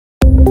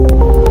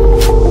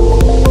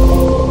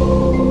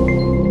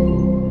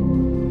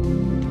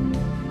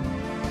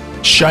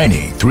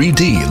Shiny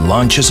 3D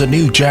launches a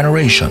new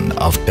generation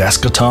of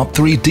desktop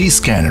 3D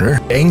scanner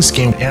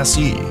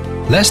einscan-se.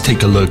 Let's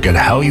take a look at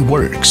how it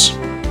works.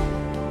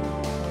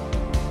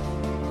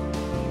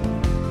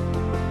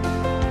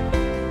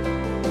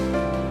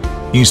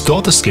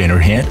 Install the scanner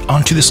head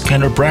onto the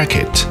scanner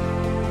bracket.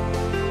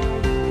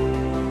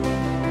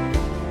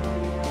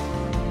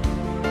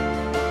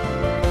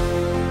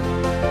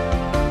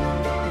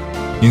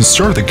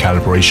 Insert the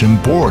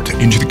calibration board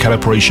into the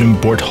calibration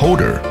board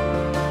holder.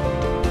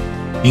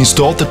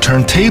 Install the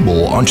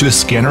turntable onto the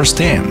scanner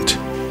stand.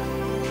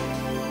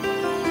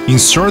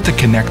 Insert the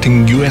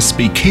connecting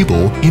USB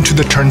cable into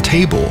the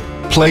turntable.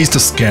 Place the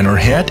scanner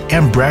head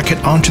and bracket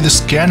onto the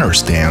scanner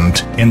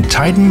stand and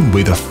tighten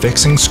with a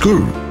fixing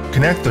screw.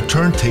 Connect the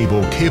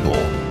turntable cable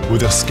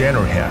with the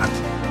scanner head.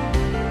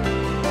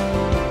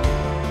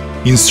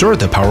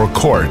 Insert the power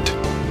cord.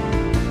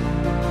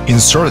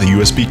 Insert the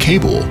USB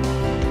cable.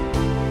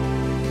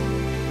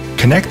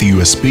 Connect the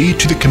USB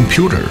to the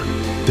computer.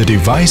 The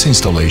device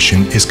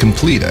installation is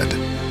completed.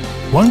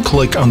 One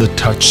click on the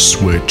touch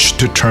switch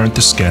to turn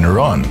the scanner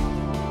on.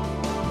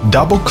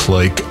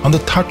 Double-click on the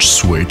touch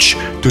switch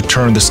to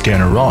turn the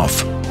scanner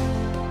off.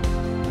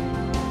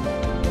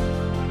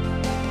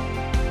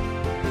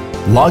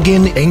 Log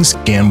in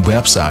einscan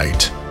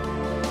website.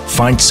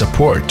 Find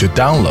support to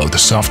download the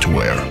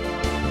software.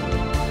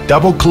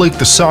 Double-click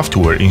the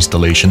software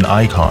installation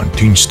icon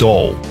to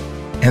install,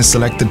 and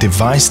select the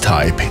device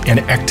type and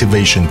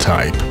activation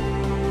type.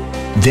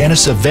 Then a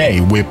survey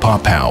will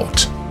pop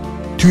out.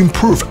 To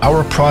improve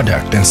our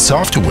product and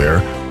software,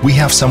 we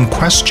have some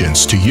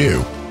questions to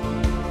you.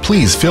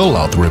 Please fill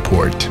out the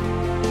report.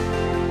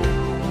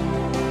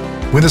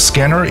 When the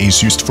scanner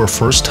is used for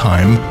first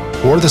time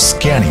or the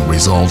scanning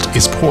result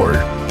is poor,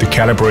 the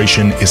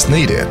calibration is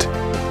needed.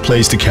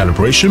 Place the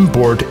calibration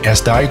board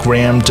as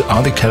diagrammed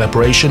on the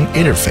calibration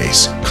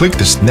interface. Click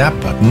the Snap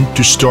button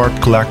to start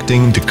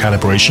collecting the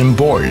calibration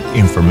board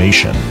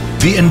information.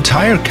 The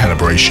entire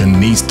calibration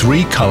needs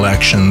 3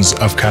 collections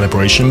of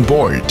calibration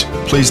board.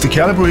 Place the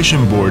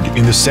calibration board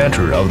in the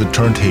center of the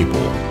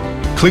turntable.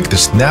 Click the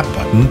Snap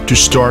button to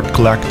start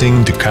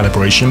collecting the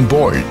calibration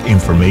board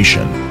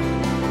information.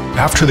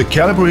 After the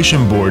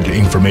calibration board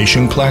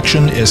information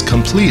collection is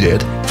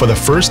completed for the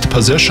first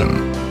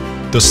position,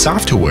 the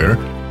software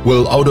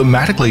will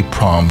automatically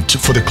prompt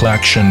for the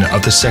collection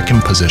of the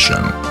second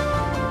position.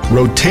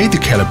 Rotate the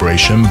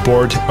calibration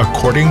board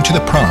according to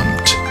the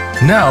prompt.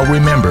 Now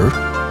remember,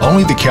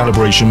 only the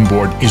calibration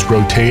board is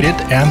rotated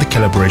and the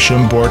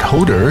calibration board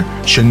holder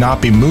should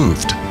not be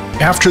moved.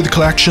 After the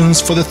collections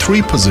for the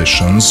 3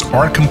 positions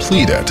are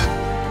completed,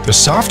 the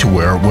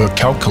software will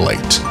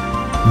calculate.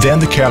 Then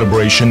the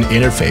calibration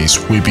interface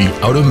will be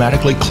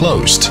automatically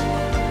closed.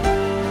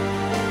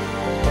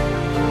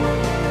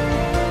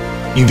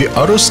 In the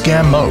auto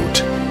scan mode,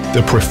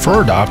 the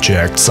preferred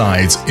object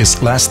size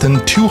is less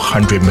than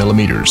 200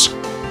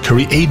 mm.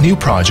 Create new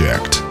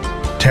project.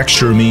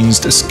 Texture means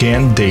the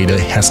scan data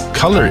has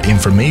color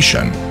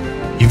information.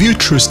 If you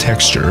choose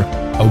texture,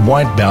 a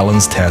white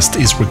balance test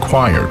is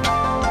required.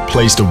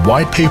 Place the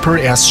white paper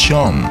as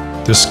shown.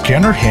 The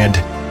scanner head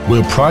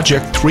will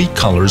project 3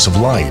 colors of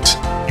light,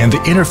 and the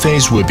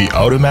interface will be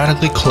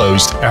automatically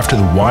closed after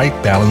the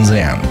white balance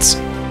ends.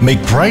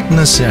 Make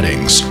brightness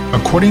settings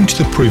according to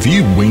the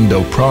preview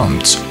window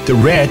prompts. The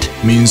red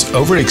means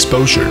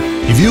overexposure.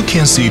 If you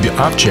can see the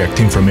object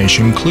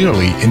information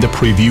clearly in the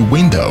preview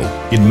window,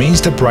 it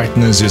means the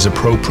brightness is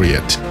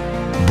appropriate.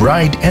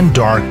 Bright and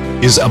dark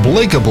is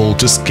applicable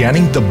to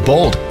scanning the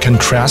bold,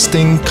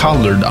 contrasting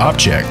colored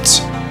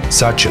objects,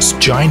 such as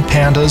giant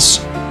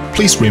pandas.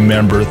 Please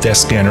remember that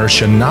scanner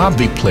should not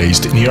be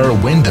placed near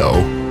a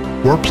window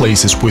or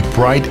places with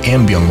bright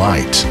ambient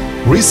light.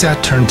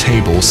 Reset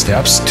turntable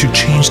steps to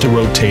change the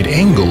rotate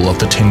angle of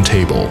the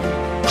turntable.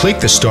 Click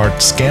the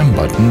Start Scan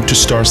button to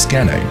start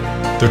scanning.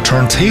 The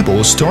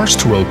turntable starts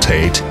to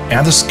rotate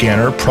and the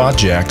scanner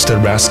projects the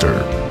raster.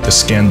 The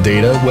scan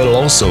data will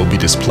also be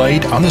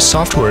displayed on the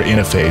software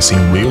interface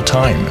in real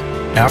time.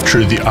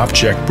 After the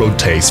object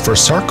rotates for a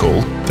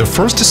circle, the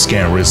first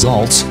scan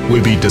results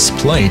will be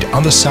displayed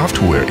on the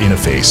software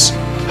interface.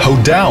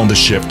 Hold down the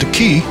Shift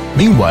key,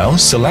 meanwhile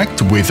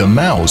select with the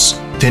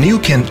mouse. Then you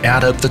can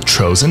add up the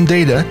chosen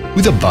data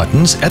with the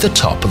buttons at the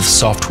top of the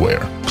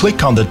software.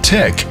 Click on the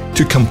tick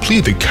to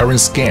complete the current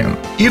scan.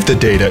 If the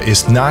data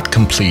is not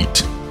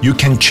complete, you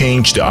can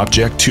change the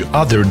object to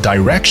other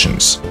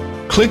directions.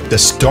 Click the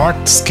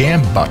Start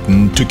Scan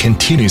button to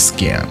continue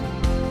scan.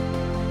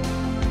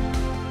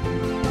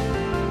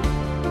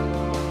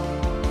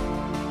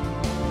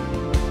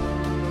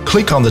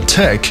 Click on the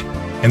tick,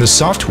 and the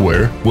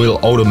software will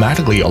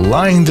automatically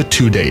align the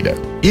 2 data.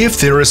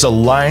 If there is a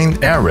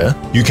line error,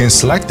 you can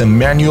select the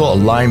Manual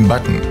Align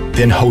button,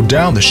 then hold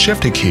down the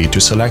Shift key to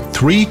select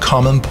 3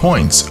 common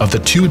points of the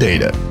 2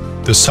 data.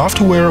 The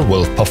software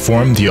will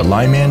perform the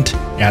alignment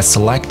as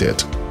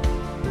selected.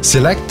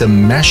 Select the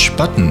Mesh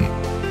button.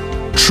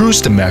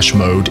 Choose the mesh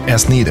mode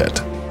as needed.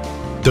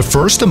 The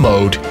first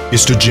mode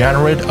is to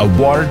generate a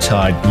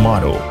watertight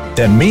model.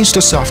 That means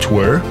the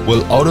software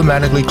will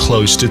automatically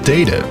close the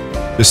data.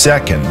 The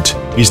second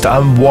is the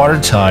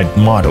unwatertight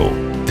model.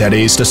 That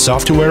is, the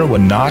software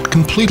will not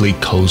completely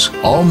close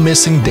all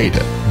missing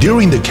data.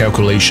 During the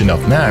calculation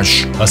of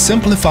mesh, a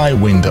simplify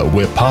window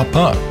will pop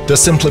up. The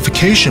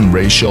simplification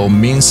ratio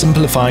means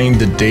simplifying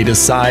the data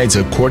size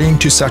according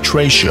to such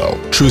ratio.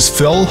 Choose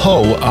Fill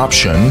Hole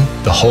option.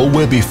 The hole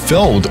will be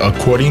filled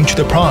according to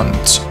the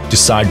prompts.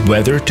 Decide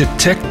whether to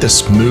tick the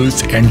smooth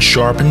and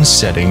sharpen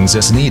settings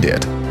as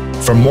needed.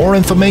 For more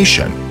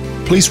information,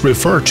 please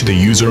refer to the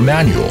user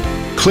manual.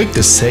 Click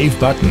the Save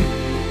button.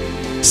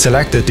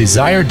 Select the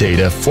desired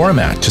data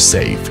format to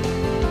save.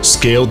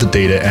 Scale the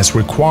data as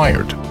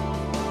required.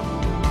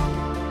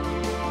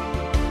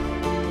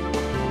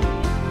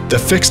 The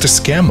fixed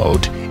scan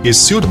mode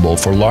is suitable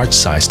for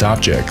large-sized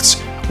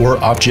objects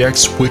or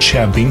objects which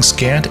have been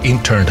scanned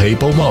in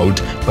turntable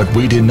mode but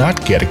we did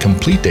not get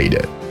complete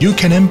data. You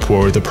can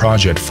import the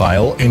project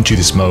file into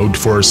this mode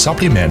for a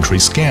supplementary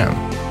scan.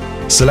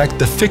 Select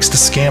the fixed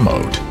scan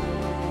mode.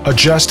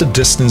 Adjust the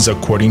distance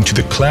according to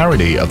the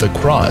clarity of the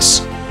cross.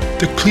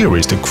 The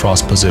clearest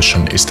cross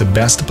position is the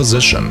best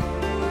position.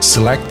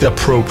 Select the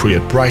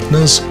appropriate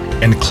brightness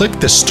and click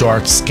the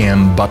Start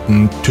Scan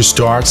button to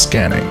start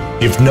scanning.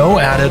 If no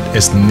edit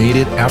is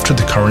needed after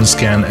the current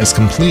scan is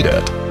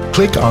completed,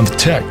 click on the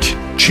tick.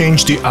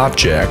 Change the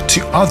object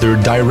to other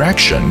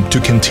direction to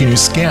continue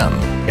scan.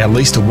 At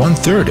least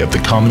 1/3 of the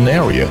common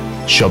area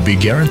shall be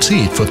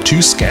guaranteed for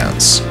 2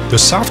 scans. The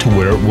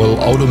software will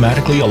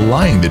automatically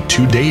align the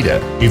 2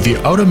 data. If the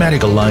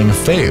automatic align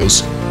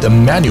fails, the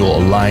manual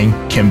align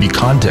can be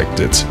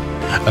contacted.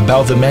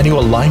 About the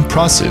manual align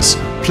process,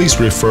 please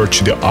refer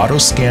to the auto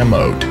scan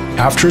mode.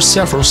 After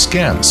several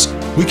scans,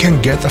 we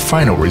can get the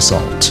final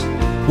result.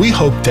 We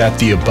hope that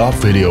the above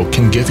video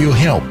can give you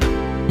help.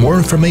 More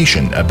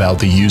information about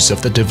the use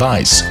of the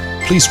device,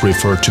 please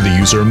refer to the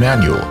user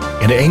manual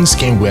and the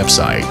einscan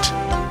website.